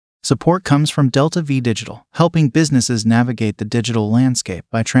Support comes from Delta V Digital, helping businesses navigate the digital landscape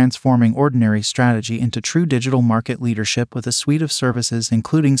by transforming ordinary strategy into true digital market leadership with a suite of services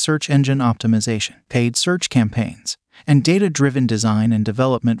including search engine optimization, paid search campaigns, and data-driven design and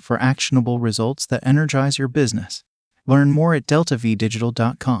development for actionable results that energize your business. Learn more at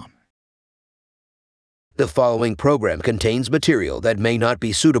deltavdigital.com. The following program contains material that may not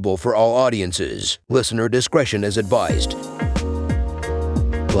be suitable for all audiences. Listener discretion is advised.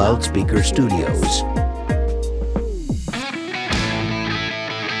 Loudspeaker Studios.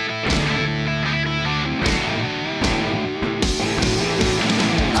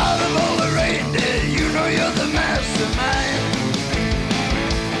 Out of all the reindeer, you know you're the mastermind.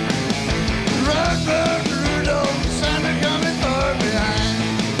 Run, run, Rudolph, Santa coming far behind.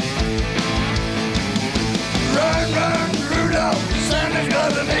 Run, run, Rudolph, Santa's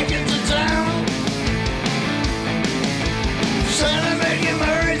gotta make it to town. Santa, make him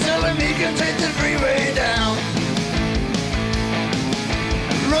hurry, tell him he can take the freeway down.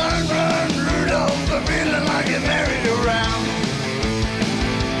 Run, run, Rudolph, I'm feeling like a merry-go-round.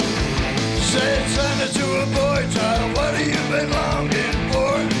 Said Santa to a boy child, what have you been longing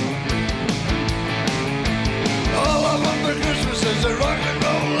for? All I want for Christmas is a rock and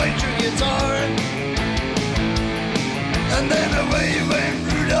roll electric guitar. And then away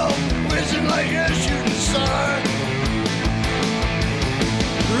went Rudolph, whizzing like a shooting star.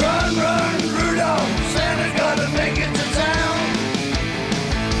 Run, run, Rudolph, Santa gotta make it to town.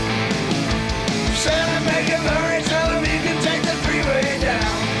 Santa, make him hurry, tell him he can take the freeway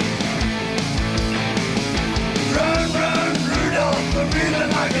down. Run, run, Rudolph, I'm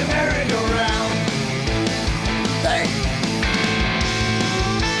feeling like a merry-go-round. Hey!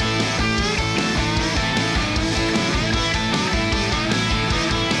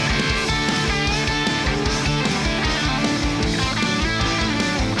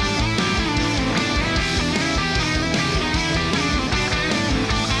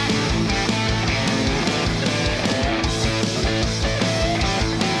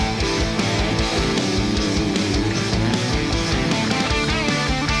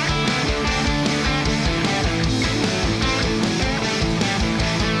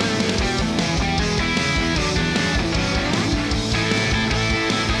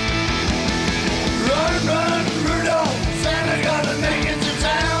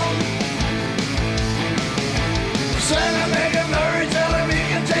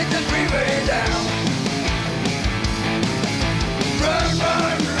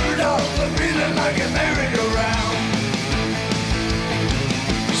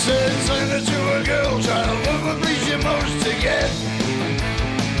 Santa to a girl child, what would please you most to get?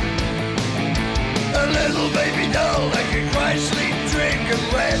 A little baby doll that can cry, sleep, drink, and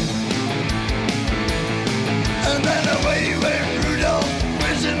wet. And then away went Rudolph,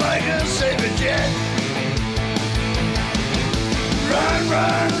 whizzing like a saber jet. Run,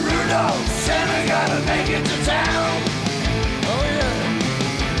 run, Rudolph, Santa gotta make it to town. Oh yeah.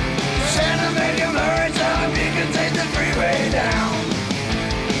 Santa, make him hurry, tell him he can take the freeway down.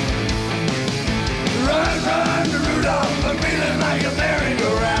 Run, run, Rudolph, I'm feeling like a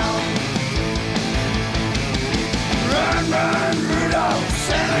merry-go-round. Run, run, Rudolph,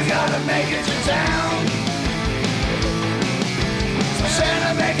 Santa gotta make it to town.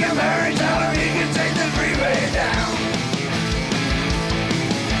 Santa, make him hurry, tell him he can take the freeway down.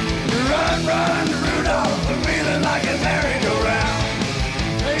 Run, run, Rudolph, I'm feeling like a merry-go-round.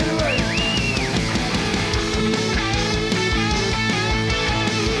 Take it away.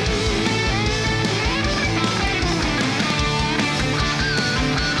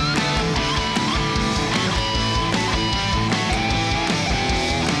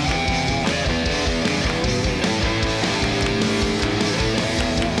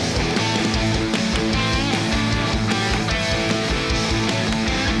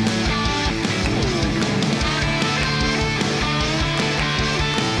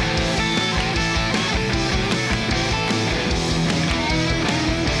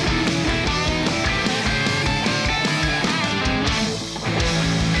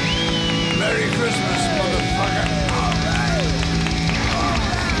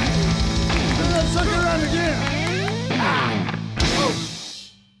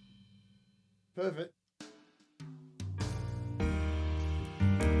 Perfect.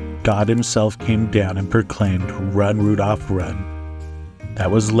 God himself came down and proclaimed, "Run, Rudolph, run." That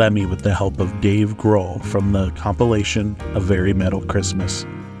was Lemmy with the help of Dave Grohl from the compilation A Very Metal Christmas,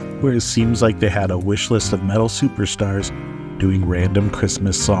 where it seems like they had a wish list of metal superstars doing random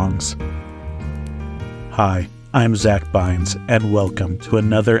Christmas songs. Hi, I'm Zack Beins, and welcome to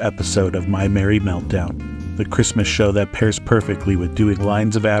another episode of My Merry Meltdown, the Christmas show that pairs perfectly with doing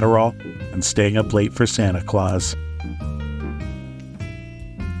lines of Adderall and staying up late for Santa Claus.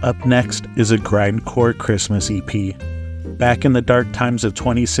 Up next is a grindcore Christmas EP. Back in the dark times of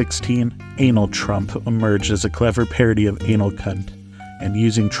 2016, Anal Trump emerged as a clever parody of Anal Cunt, and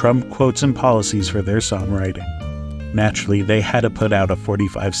using Trump quotes and policies for their songwriting. Naturally, they had to put out a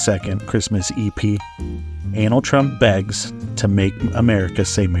 45-second Christmas EP. Anal Trump begs to make America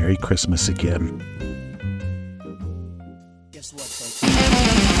say Merry Christmas again. Guess what,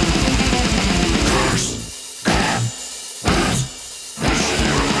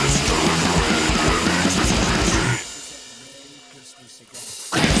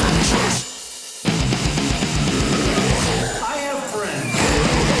 I have friends.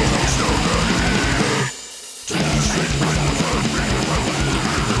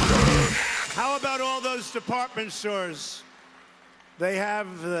 How about all those department stores? They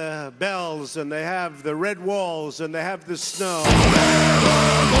have the bells, and they have the red walls, and they have the snow.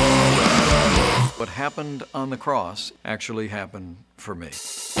 What happened on the cross actually happened for me.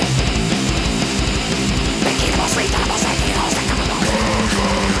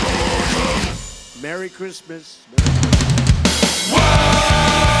 Merry Christmas.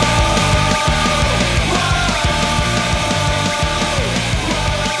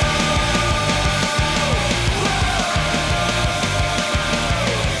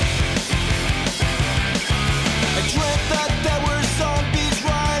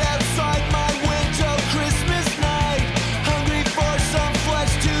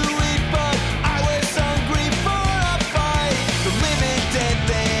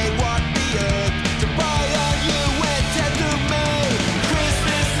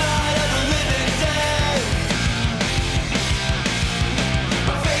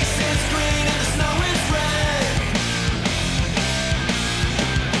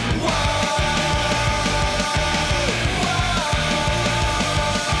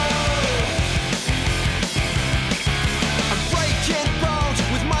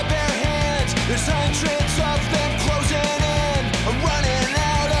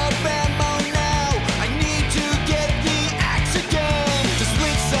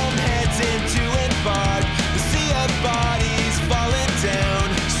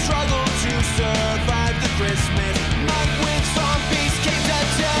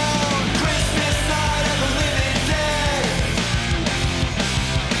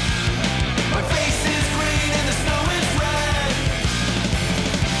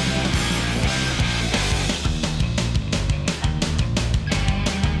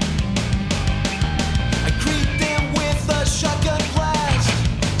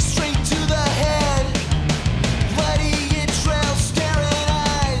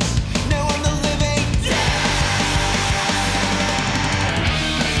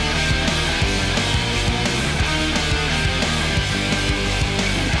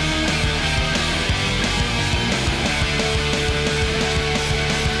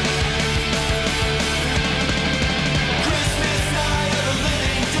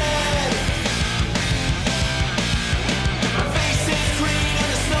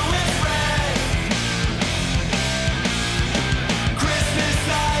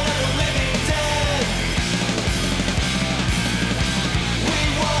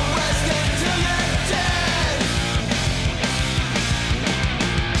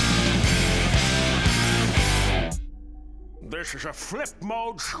 This is a Flip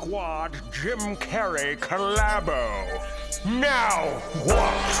Mode Squad Jim Carrey collabo. Now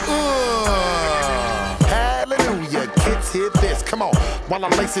what? Hallelujah, kids, hear this. Come on, while I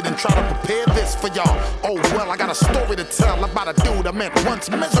lace it and try to prepare this for y'all. Oh, well, I got a story to tell about a dude I met once,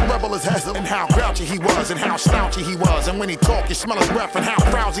 miserable as hell, and how grouchy he was, and how slouchy he was. And when he talked, you smell his breath, and how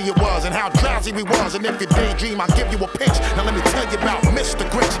frowsy it was, and how drowsy he was. And if you daydream, I'll give you a pinch. Now let me tell you about Mr.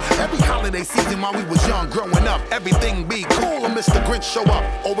 Grinch. Every holiday season while we was young, growing up, everything be cool, and Mr. Grinch show up.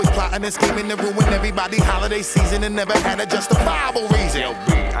 Always plotting and scheming to ruin everybody holiday season, and never had a justifiable reason.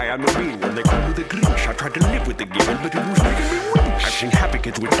 LB, I am the real one. They call me the Grinch. I tried to live with the given, but it was making me winch. I've seen happy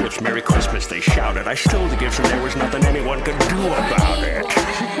kids with gifts. Merry Christmas, they shouted. I stole the gifts, and there was nothing anyone could do about it.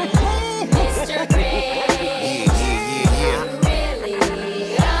 Mr. Grinch, you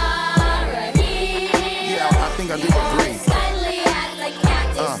really are a hero. Yeah, I think I do agree. Cuddly as a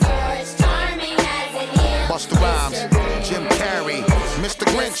cactus, or as charming as an eel. Busta Rhymes, Jim Carrey, Mr.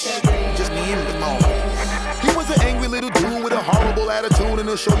 Grinch, just me in the moment. He was an angry little dude with a horrible attitude and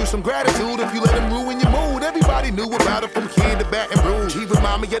he'll show you some gratitude if you let him ruin your mood. Everybody knew about it from kid to Baton Rouge. He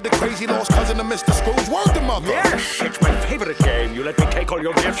remind me of the crazy lost cousin of Mr. Scrooge. Word to mother. Yes, it's my favorite game. You let me take all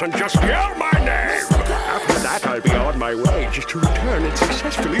your gifts and just yell my name. After that, I'll be on my way just to return and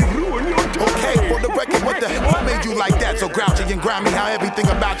successfully ruin your day. Okay, for the record, what the hell made you like that? So grouchy and grimy, how everything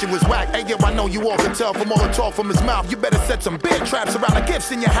about you was whack. Hey, yo, I know you all can tell from all the talk from his mouth. You better set some bear traps around the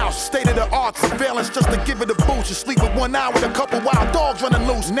gifts in your house. State of the art surveillance just to give it a boost. You sleep with 1 eye with a couple wild dogs running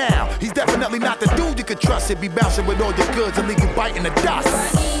loose now. He's definitely not the dude you could trust. He'd be bouncing with all your goods and leave you biting the dust.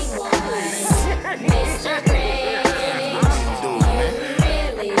 Mr. Grinch.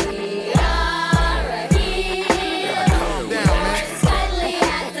 Really are a hero. Cuddly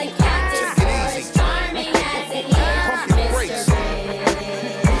as a cactus, or as charming as an ear. Mr. Grinch.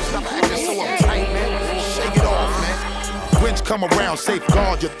 Stop acting so uptight, man. Shake it off, man. Grinch come around,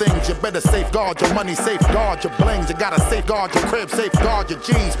 safeguard your things. You better safeguard your money, safeguard your blings. You gotta safeguard your crib, safeguard your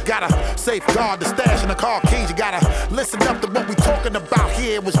G's. Gotta safeguard the stash and the car keys. You gotta listen up to what we talking about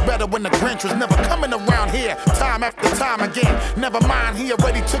here. It was better when the Grinch was never coming around here. Time after time again. Never mind, he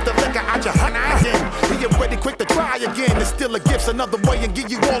already took the liquor out your honey again. He already quick to try again. To steal the gifts another way and give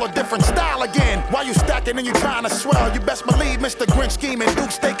you all a different style again. While you stacking and you trying to swell, you best believe Mr. Grinch scheming.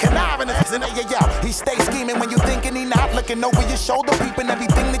 Duke stay conniving. And yeah, he stay scheming when you thinking he not looking over your shoulder, peeping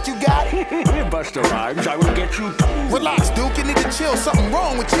everything that you got. Busta Rhymes, I will get you too. Relax, Duke, you need to chill. Something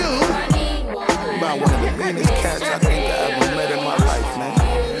wrong with you. About one of the meanest cats I think I ever met in my life, man.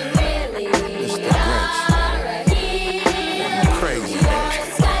 Mr. Grinch. Crazy, man.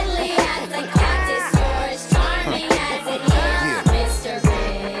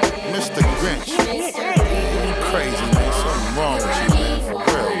 Mr. Grinch. You crazy, man. Something wrong with you, man. For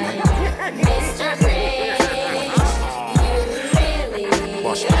real, man.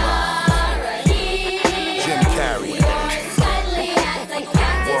 Busta Rhymes. Jim Carrey.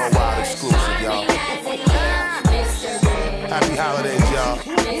 Worldwide exclusive, y'all. Happy holidays, y'all.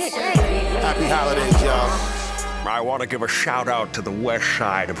 Happy holidays, y'all. I want to give a shout out to the west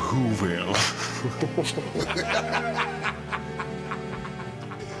side of Whoville.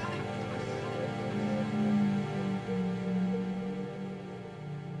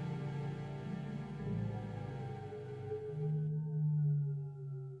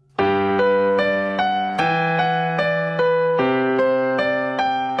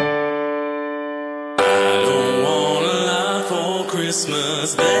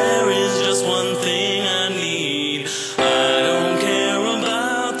 Christmas, there is just one thing I need. I don't care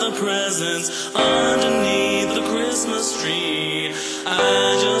about the presents underneath the Christmas tree.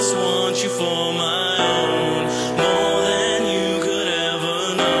 I just want you for my own, more than you could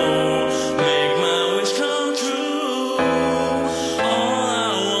ever know. Make my wish come true. All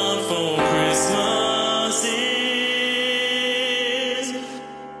I want for Christmas is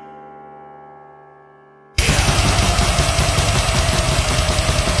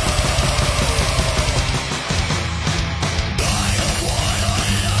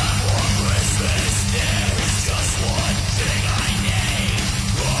Christmas.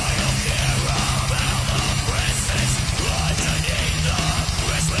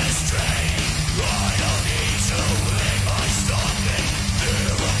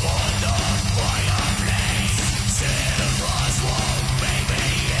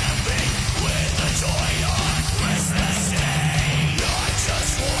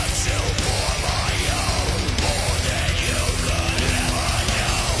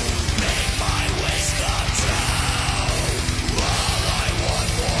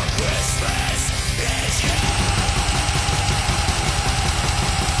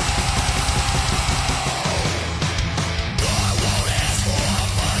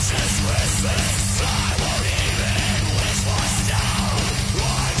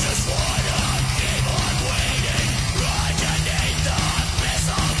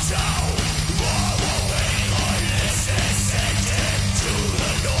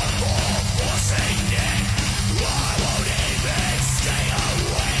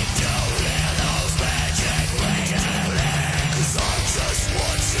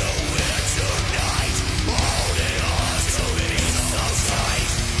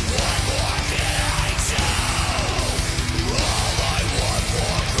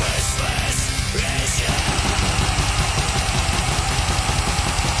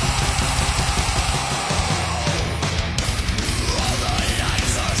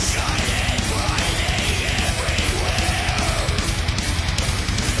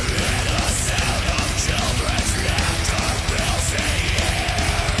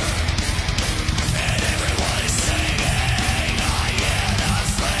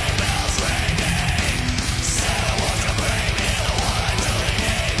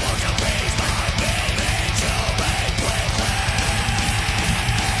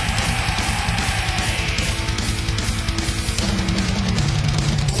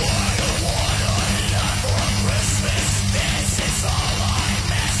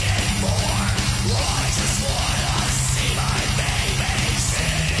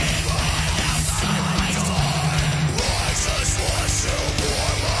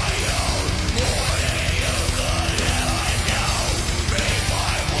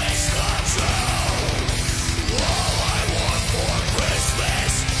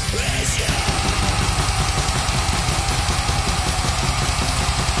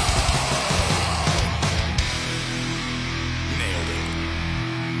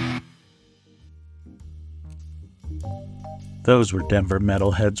 Those were Denver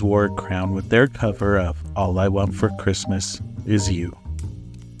metalheads wore a crown with their cover of All I Want for Christmas Is You.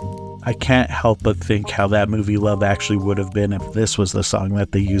 I can't help but think how that movie Love Actually would have been if this was the song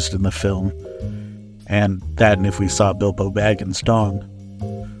that they used in the film. And if we saw Bilbo Baggins' dong.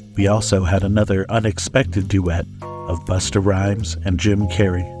 We also had another unexpected duet of Busta Rhymes and Jim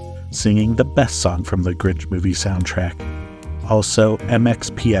Carrey singing the best song from the Grinch movie soundtrack. Also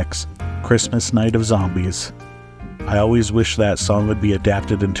MXPX, Christmas Night of Zombies. I always wish that song would be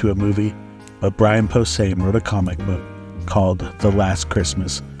adapted into a movie, but Brian Posehn wrote a comic book called The Last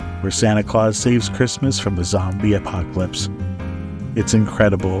Christmas, where Santa Claus saves Christmas from the zombie apocalypse. It's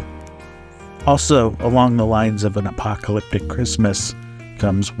incredible. Also, along the lines of an apocalyptic Christmas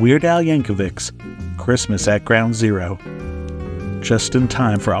comes Weird Al Yankovic's Christmas at Ground Zero, just in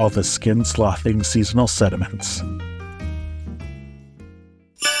time for all the skin-slothing seasonal sentiments.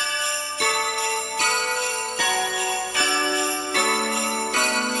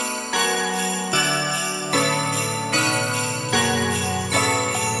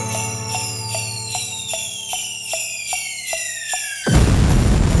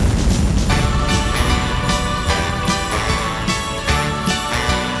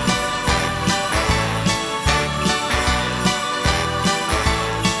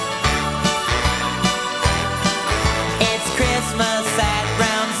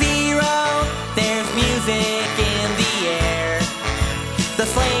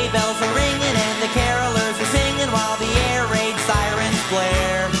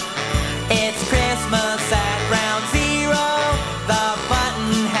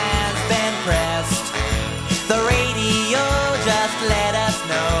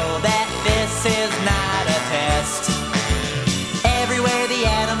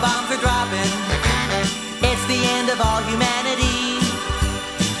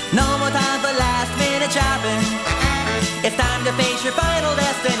 It's time to face your final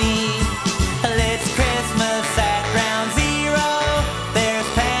destiny. It's Christmas at Ground Zero. There's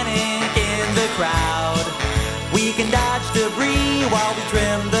panic in the crowd. We can dodge debris while we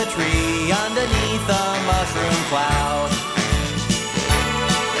trim the tree underneath a mushroom cloud.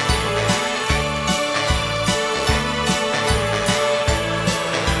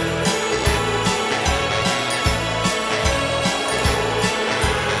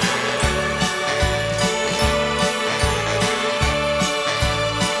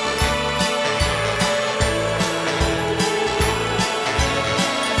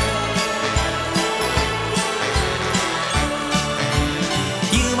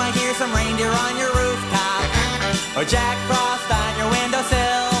 Or Jack Frost on your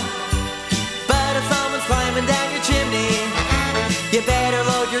windowsill. But if someone's climbing down your chimney, you better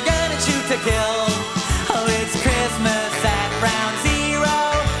load your gun and shoot to kill. Oh, it's Christmas at Ground Zero,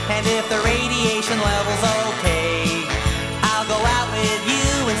 and if the radiation level's okay, I'll go out with you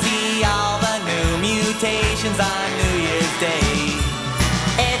and see all the new mutations on New Year's Day.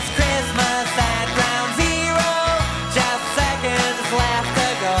 It's Christmas at Ground Zero, just seconds left to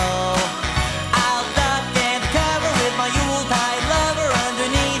go.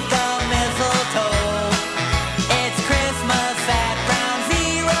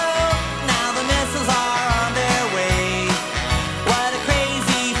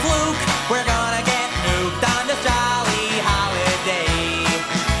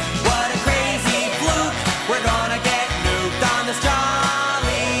 We're gonna get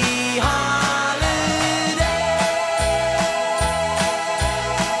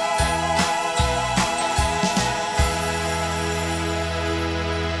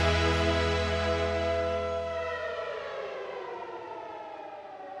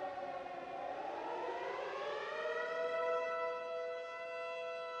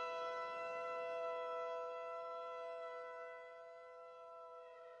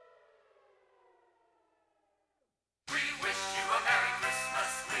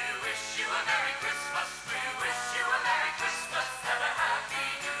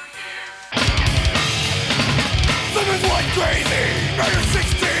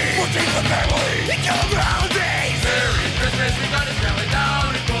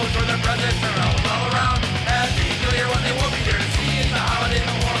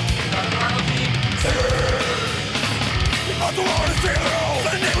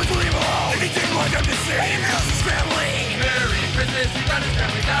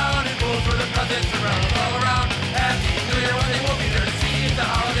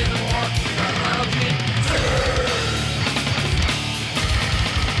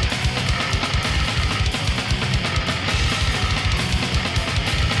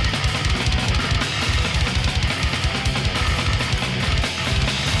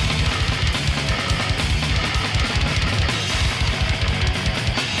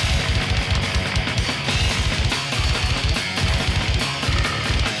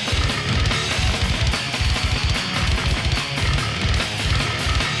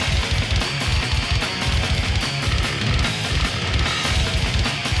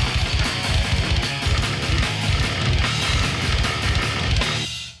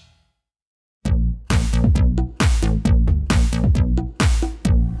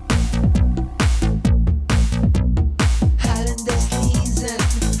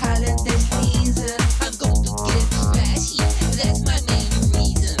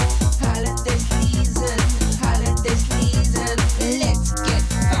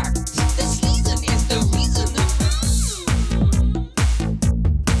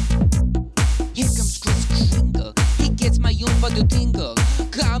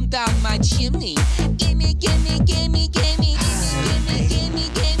chimney. Gimme, gimme, gimme, gimme, gimme, gimme, gimme,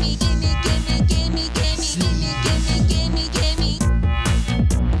 gimme, gimme, gimme, gimme, gimme, gimme, gimme, gimme.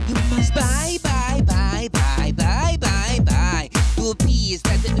 You must buy, buy, buy, buy, buy, buy, buy to appease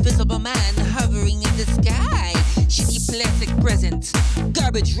that invisible man hovering in the sky. Shitty plastic presents,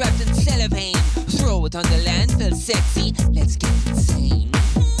 garbage wrapped in cellophane. Throw it on the landfill, sexy. Let's get insane.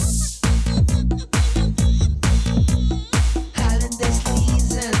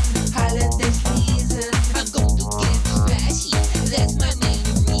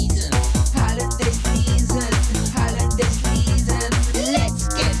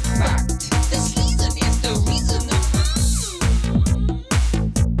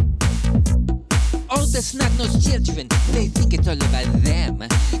 Snot-nosed children, they think it's all about them.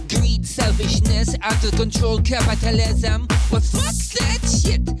 Greed, selfishness, out-of-control capitalism. Well, fuck that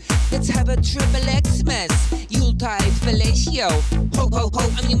shit. Let's have a triple Xmas. Yuletide fellatio. Ho, ho,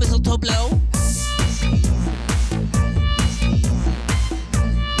 ho, I'm your mistletoe blow.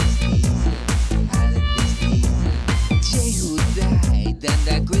 Jehu died, and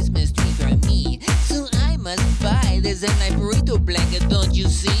the Christmas tree for me. So I must buy this and my burrito blanket, don't you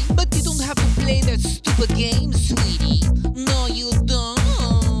see? But you don't have to play that stupid game, sweetie. No, you don't.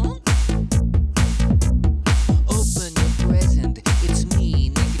 Open your present. It's me,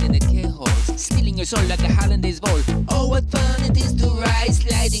 naked in the K-holes, stealing your soul like a hollandaise bowl. Oh, what fun it is to ride,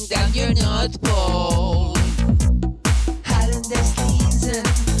 sliding down your North Pole. Hollandaise season,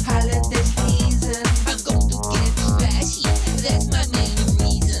 Hollandaise season. I'm going to get trashy. That's my main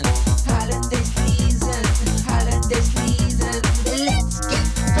reason. Hollandaise season, Hollandaise season. Let's get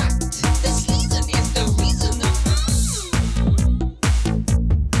fucked. The season is the reason.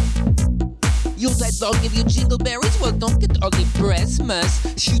 Yuletide dog give you jingleberries? Well, don't get ugly Christmas.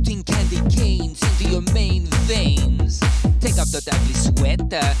 Shooting candy canes into your main veins. Take off that ugly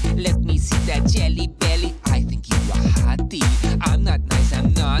sweater. Let me see that jelly belly. I think you are hottie. I'm not nice,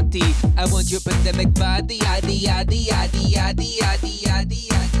 I'm naughty. I want your pandemic body. Yaddy, yaddy, yaddy, yaddy, yaddy, yaddy, yaddy,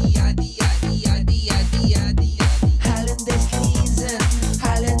 yaddy, yaddy, yaddy, yaddy, yaddy, yaddy. Hollandaise season,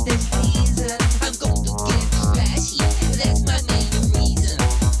 Hollandaise season. I'm going to get trashy. That's my main reason.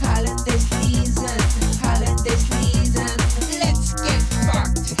 Hollandaise season, Hollandaise season. Let's get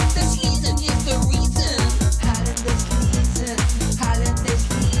fucked. The season is the reason. Hollandaise season, Hollandaise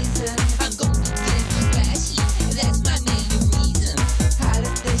season. I'm going to get trashy. That's my main reason.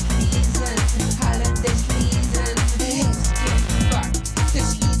 Hollandaise season, Hollandaise season. Let's get fucked. The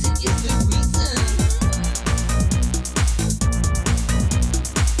season is the reason.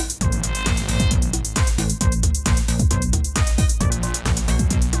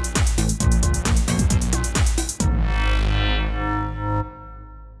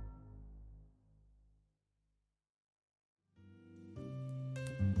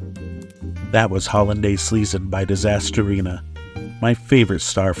 That was Hollandaise Season by Disasterina, my favorite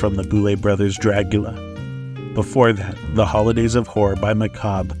star from the Boulet Brothers' Dracula. Before that, The Holidays of Horror by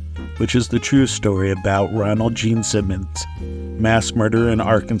Macabre, which is the true story about Ronald Gene Simmons, mass murderer in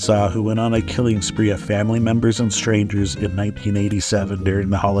Arkansas who went on a killing spree of family members and strangers in 1987 during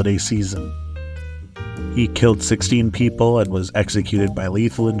the holiday season. He killed 16 people and was executed by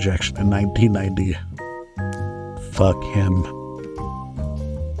lethal injection in 1990. Fuck him.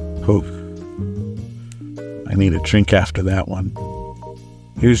 Oof. I need a drink after that one.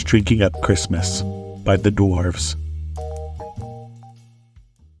 Here's Drinking Up Christmas by the Dwarves.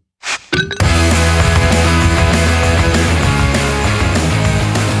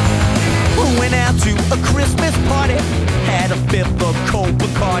 Went out to a Christmas party, had a fifth of cold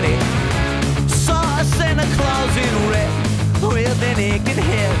Bacardi. Saw a Santa Claus in red, with an aching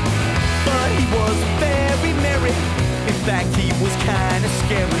head. But he was very merry, in fact he was kinda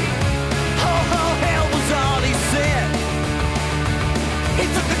scary. Ho ho hell was all he said. He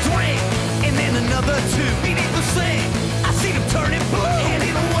took a drink, and then another two. Beneath the sink, I seen him turning blue,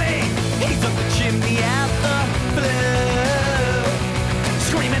 heading away. He's up the chimney out the flue,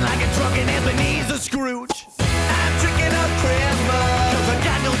 screaming like a drunken Ebenezer Scrooge. I'm drinking up Christmas, 'cause I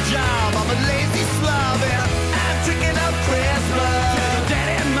got no job, I'm a lazy slob. And I'm drinking up Christmas, to the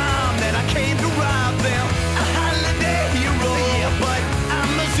dad and mom that I came to rob them. A holiday hero, yeah, but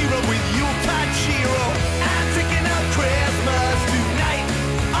I'm a zero with Yuletide cheero. I'm drinking up Christmas tonight,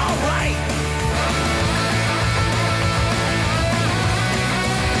 alright.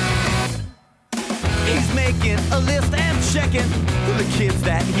 He's making a list and checking the kids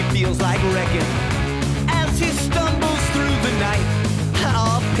that he feels like wrecking. As he stumbles through the night,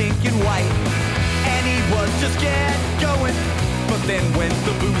 all pink and white. And he was just getting going, but then when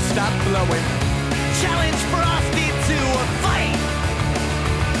the booze stopped blowing, challenged Frosty to a fight.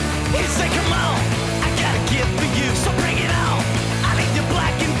 He said, come on, I got a gift for you, so bring it on. I need your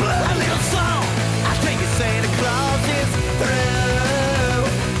black and blue, a little song. I think it's Santa Claus is through,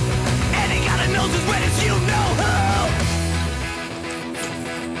 and he got a nose as red as you know who.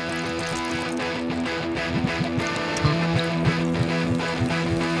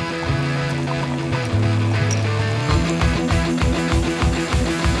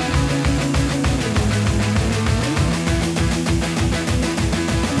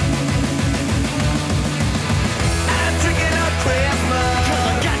 I'm drinking up Christmas, 'cause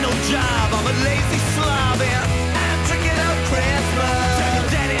I got no job, I'm a lazy slob, and I'm drinking up Christmas. Tell your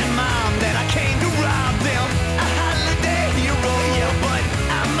daddy and mom that I came to rob them. A holiday hero, yeah, but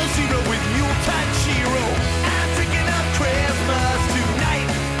I'm a zero with Yuletide Chiro. I'm drinking up Christmas tonight,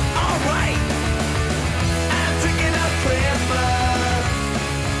 alright. I'm drinking up Christmas.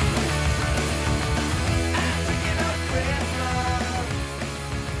 I'm drinking up Christmas.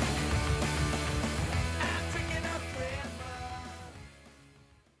 I'm drinking up Christmas.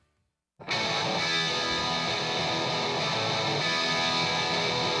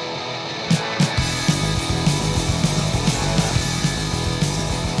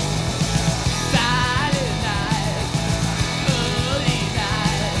 Silent night, holy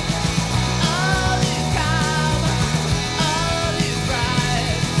night, all is calm, all is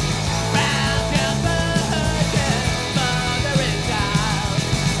bright. Round your virgin, mother and child,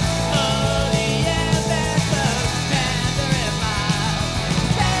 holy and blessed, tender and mild.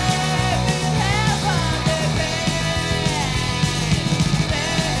 Safe in heaven they dance,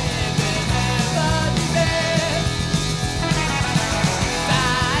 safe in heaven they dance.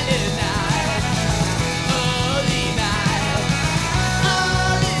 Silent night, holy night,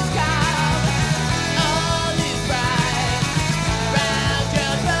 all is calm, all is bright. Round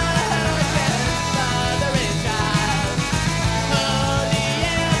your virgin, mother and child, holy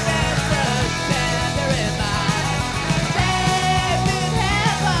and blessed, tender and mild. Safe in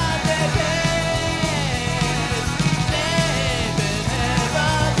heaven they dance, safe in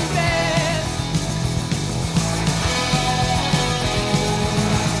heaven they dance.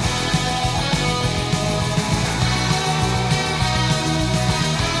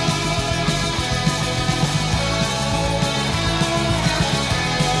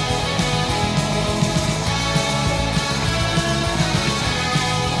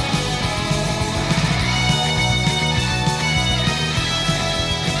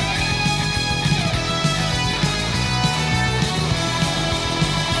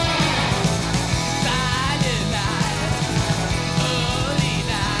 Silent night, holy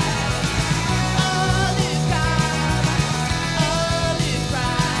night, all is calm, all is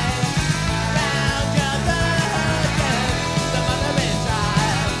bright. Round your virgin, the mother and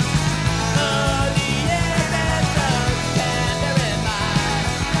child, holy and blessed, tender and mild.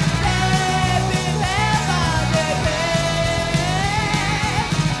 Safe in heaven they dance,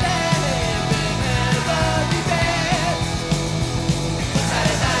 safe in heaven they dance.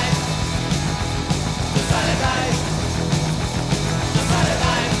 Silent night. The silent night, the silent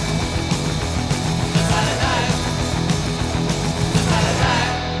night, the silent night, the silent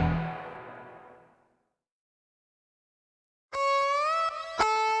night.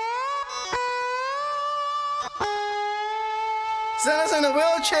 Santa's in a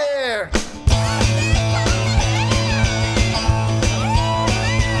wheelchair.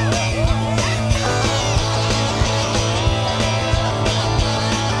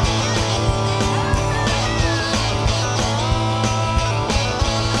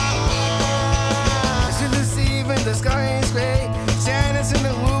 Christmas Eve and the sky is gray. Santa's in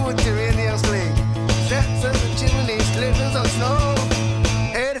the wood with the reindeer sleigh. Steps of the chimneys, glitters of snow.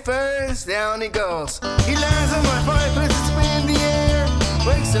 Head first, down he goes. He lands on my five, puts his spin in the air.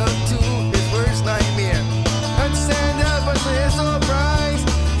 Wakes up to his worst nightmare. Had to stand up, but for his surprise,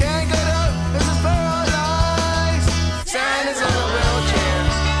 can't get up, this is paralyzed. Santa's on a wheelchair.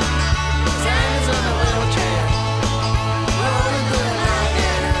 Santa's on a wheelchair. Rolling through the night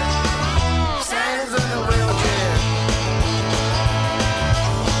air. Santa's on a wheelchair.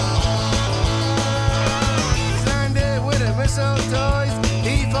 He's lying there with a mistletoe.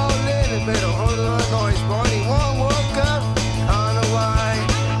 He fall in the middle, hold on noise. Barney won't woke up, I don't know why.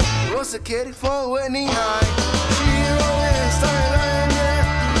 He was a kid for Whitney High. She rolled in and started lying there,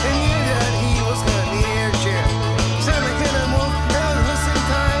 and knew that he was gonna need her chair. Santa couldn't move, and listen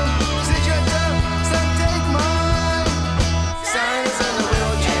time. Sit your up, stop, take mine. Santa's in a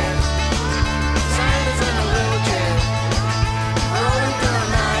wheelchair. Santa's in a wheelchair. Rolling through the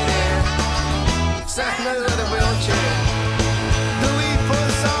night air. Santa's in a wheelchair. Do we put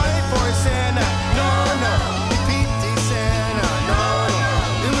aside for Santa? No, no. Repeat the Santa. No, no.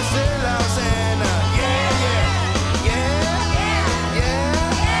 Do we say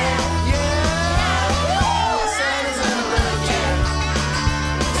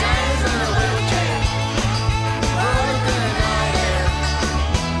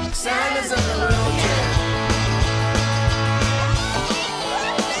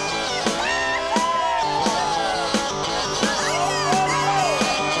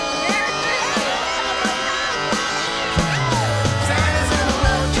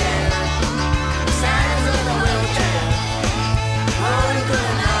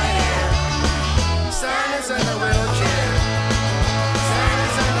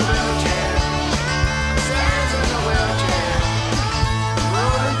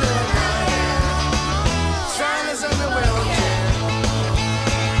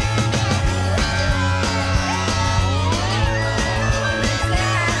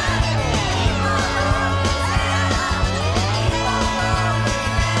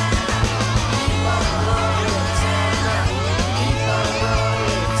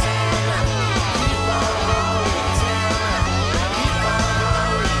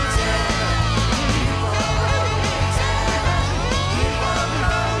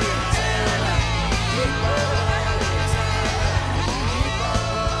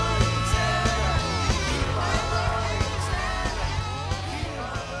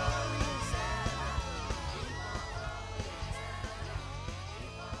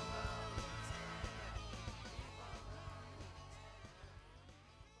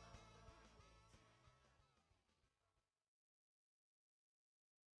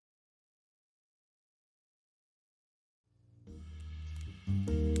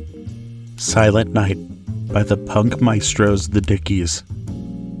Silent Night by the punk maestros The Dickies.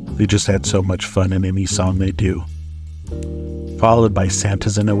 They just had so much fun in any song they do. Followed by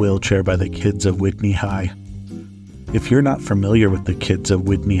Santa's in a Wheelchair by the Kids of Whitney High. If you're not familiar with the Kids of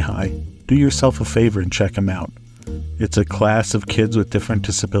Whitney High, do yourself a favor and check them out. It's a class of kids with different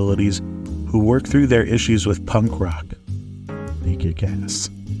disabilities who work through their issues with punk rock. They kick ass.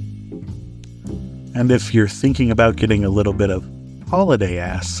 And if you're thinking about getting a little bit of holiday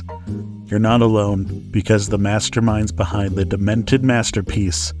ass, you're not alone, because the masterminds behind the demented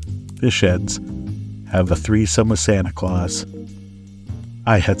masterpiece, Fishheads, have a threesome with Santa Claus.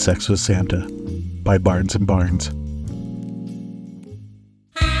 I Had Sex with Santa by Barnes & Barnes.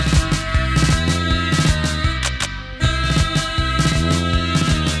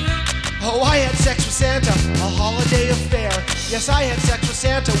 Oh, I had sex with Santa, a holiday affair. Yes, I had sex with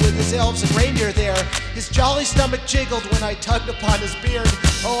Santa with his elves and reindeer there. His jolly stomach jiggled when I tugged upon his beard.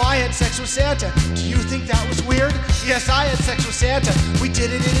 Oh, I had sex with Santa. Do you think that was weird? Yes, I had sex with Santa. We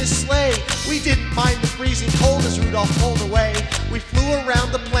did it in his sleigh. We didn't mind the freezing cold as Rudolph pulled away. We flew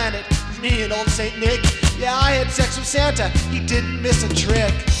around the planet, me and old Saint Nick. Yeah, I had sex with Santa. He didn't miss a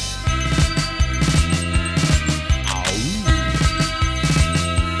trick.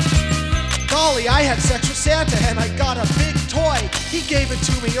 Golly, I had sex with Santa and I got a big toy. He gave it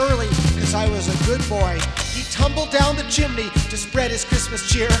to me early, cause I was a good boy. He tumbled down the chimney to spread his Christmas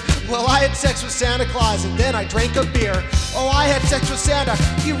cheer. Well, I had sex with Santa Claus and then I drank a beer. Oh, I had sex with Santa,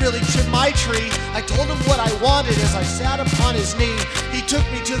 he really trimmed my tree. I told him what I wanted as I sat upon his knee. He took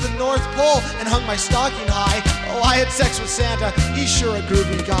me to the North Pole and hung my stocking high. Oh, I had sex with Santa, he's sure a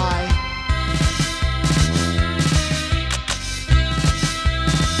groovy guy.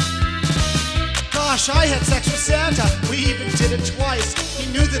 Gosh, I had sex with Santa. We even did it twice.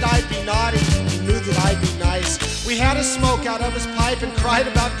 He knew that I'd be naughty. He knew that I'd be nice. We had a smoke out of his pipe and cried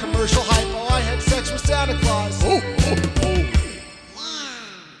about commercial hype. Oh, I had sex with Santa Claus. Oh, oh, oh.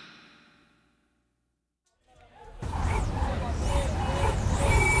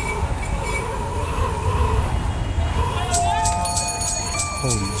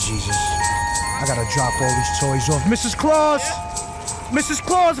 Holy Jesus. I gotta drop all these toys off. Mrs. Claus! Mrs.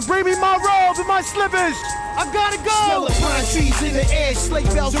 Claus, bring me my robe and my slippers! I gotta go! Smell of pine trees in the air, sleigh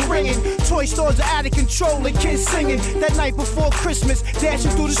bells are ringing. Toy stores are out of control and kids singing. That night before Christmas,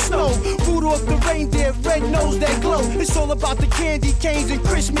 dashing through the snow. Rudolph the reindeer, red nose that glow. It's all about the candy canes and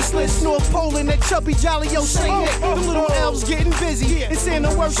Christmas lists. North Pole and that chubby jolly old Saint Nick. The little elves getting busy in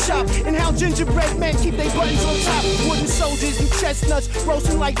Santa workshop. And how gingerbread men keep their buttons on top. Wooden soldiers and chestnuts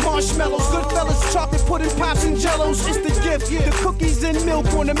roasting like marshmallows. Goodfellas, chocolate pudding, pops and jellos. It's the gift, the cookies and milk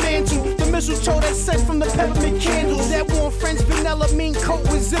on the mantle. The mistletoe that's sent from the peppermint candles. That warm French vanilla mean coat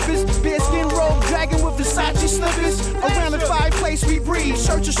with zippers. Bearskin robe, dragging with Versace slippers. Around the fireplace we breathe,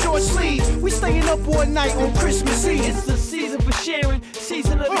 shirt or short sleeve. We staying up all night on Christmas Eve. It's the season for sharing,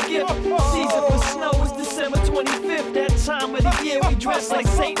 season of the gift. Season for snow is December 25th. That time of the year we dress like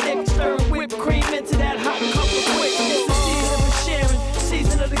Saint Nick. Stirring whipped cream into that hot cup of quick. It's the season for sharing,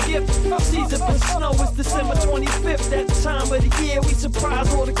 season of the gift. Season for snow is December 25th. That time of the year we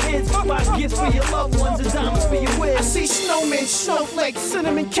surprise all the kids. Buy gifts for your loved ones and diamonds for your wish. I see snowmen, snowflakes,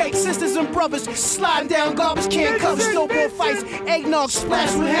 cinnamon cake, sisters and brothers sliding down garbage can covers, snowball fights, eggnog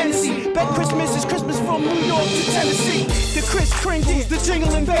splashed with Hennessy. Bet Christmas is Christmas from New York to Tennessee. The Kris Kringles, the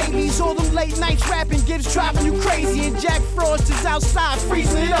jingling babies, all them late nights rapping gifts driving you crazy. And Jack Frost is outside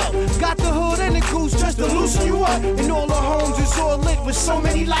freezing it up. Got the hood and the goose just to loosen you up. And all the homes is all lit with so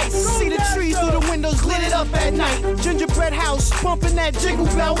many lights. See the trees through the windows lit it up at night. Gingerbread house bumping that jingle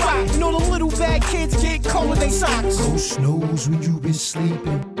bell rock. And all the little bad kids get cold in they socks. Ghost knows when you've been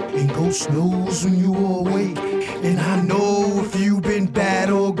sleeping, and ghost knows when you are awake. And I know if you've been bad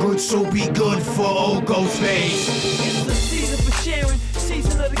or good, so be good for old Ghostface. It's the season for sharing,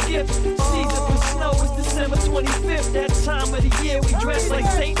 season of the gift. Season for snow is December 25th. That time of the year we dress like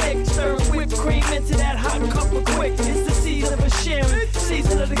Saint Nick. Stirring whipped cream into that hot cup of quick. It's the season for sharing,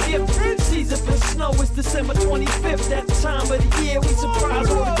 season of the gift. Season for snow is December 25th. That time of the year we surprise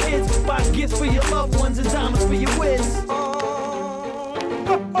all the kids. Buy gifts for your loved ones and diamonds for your whiz.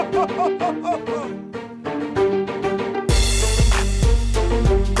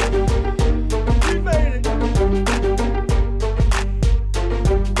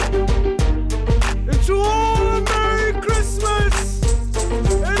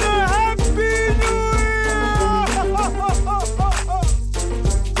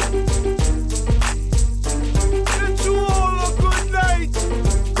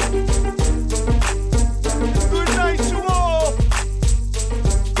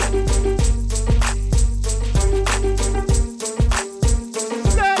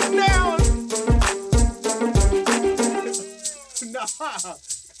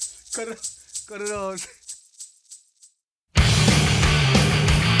 Go to those.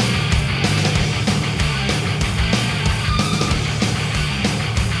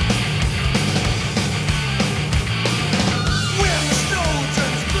 When the snow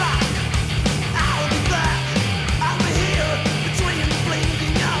turns black, I'll be back. I'll be here between the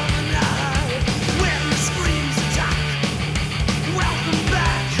blinking of the night. When the screams attack, welcome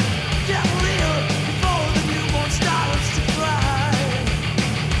back. Devil here before the newborn starts to cry.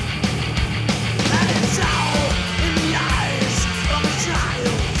 And it's all in the eyes of a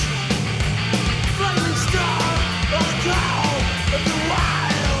child. Flaming star on the call of the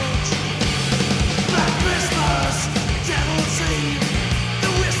wild. Black Christmas, Devil's Eve,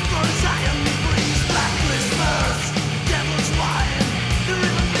 the whispers I am the breeze. Black Christmas, Devil's Wine, the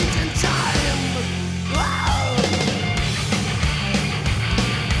river beating time. Wow.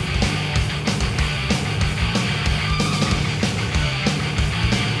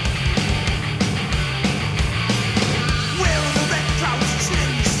 Where the red clouds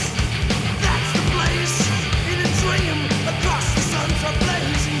chase, that's the place. In a dream, across the sun's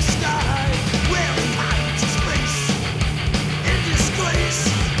blazing sky, where he hides his face. In disgrace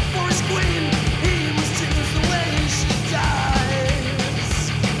for his queen, he must choose the way she dies.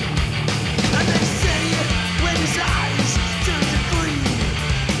 And they say when his eyes turn to green,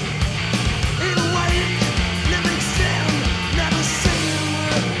 he'll wake, living sin, never seen.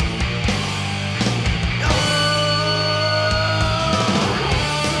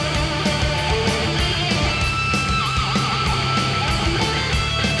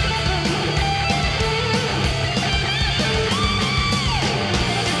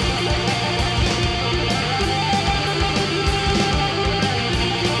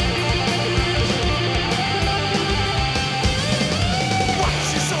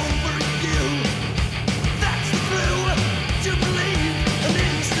 Watches over you. That's the clue to believe an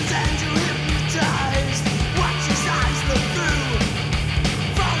instant and you're hypnotized. Watch his eyes look through.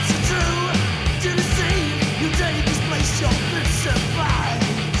 False or true to deceive. You take his place, your fear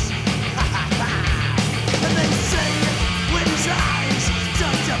survives. And they say when his eyes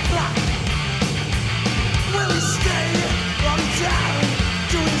turn to black, will he stay on down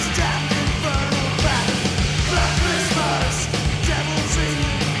to his damned infernal back? Black Christmas, Devil's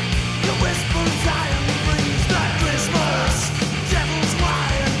Eve, the whispers I am the breeze. Black Christmas, Devil's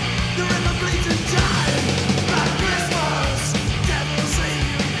Wine, the river bleeds in time. Black Christmas, Devil's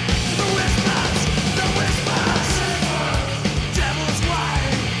Eve, the whispers, Devil's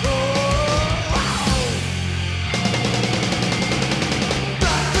Wine. Oh, wow.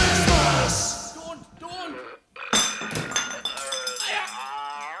 Black Christmas.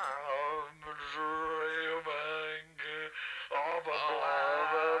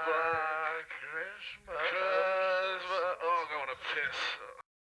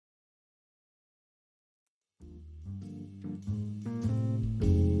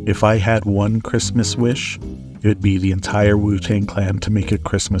 If I had one Christmas wish, it would be the entire Wu-Tang Clan to make a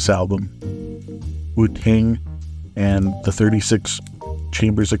Christmas album. Wu-Tang and the 36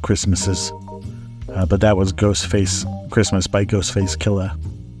 Chambers of Christmases. But that was Ghostface Christmas by Ghostface Killah.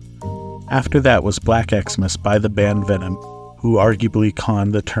 After that was Black Xmas by the band Venom, who arguably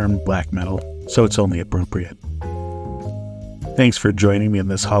conned the term black metal, so it's only appropriate. Thanks for joining me in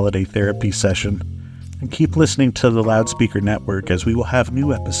this holiday therapy session, and keep listening to the Loudspeaker Network as we will have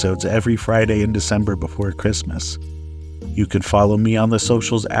new episodes every Friday in December before Christmas. You can follow me on the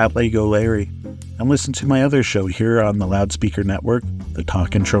socials at Lego Larry, and listen to my other show here on the Loudspeaker Network, the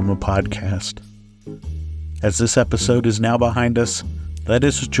Talkin' Trauma Podcast. As this episode is now behind us, let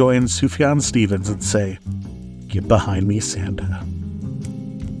us join Sufjan Stevens and say, "Get behind me, Santa."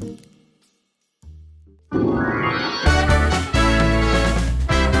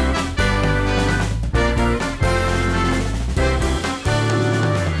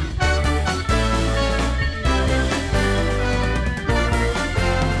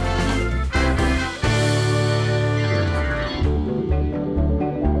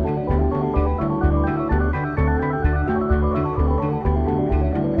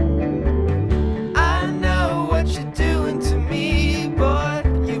 I know what you're doing to me.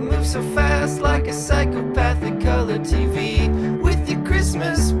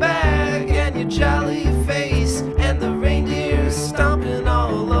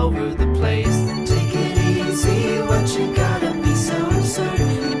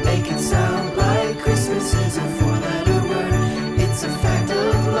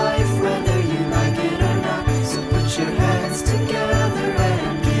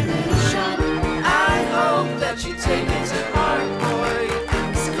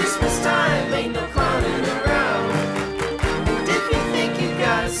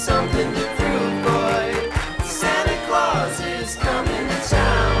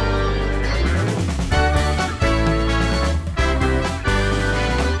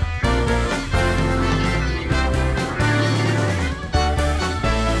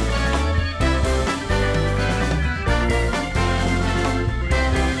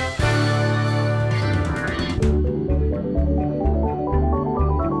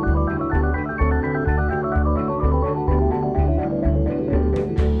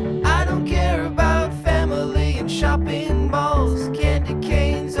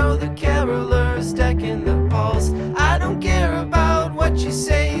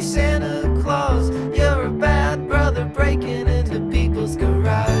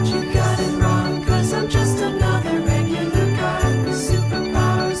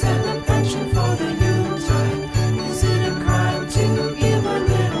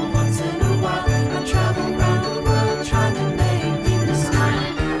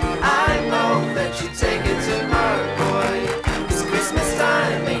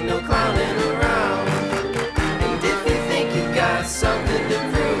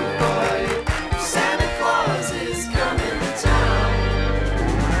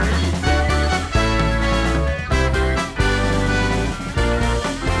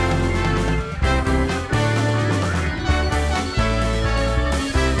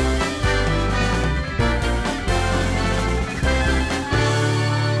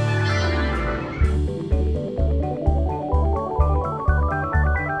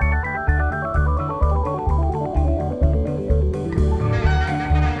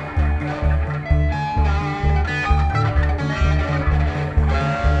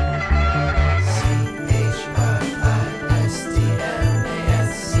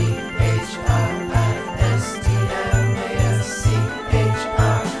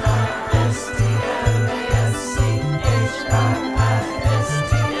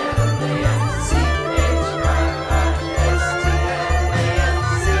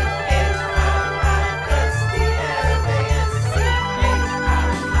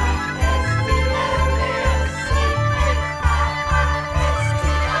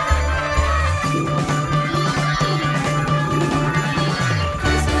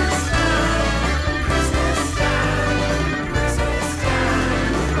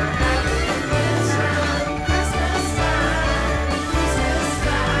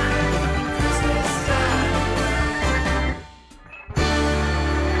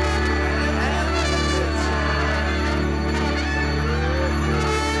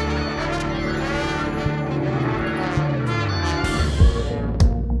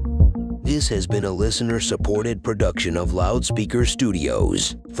 has been a listener-supported production of Loudspeaker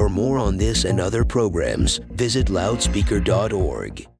Studios. For more on this and other programs, visit loudspeaker.org.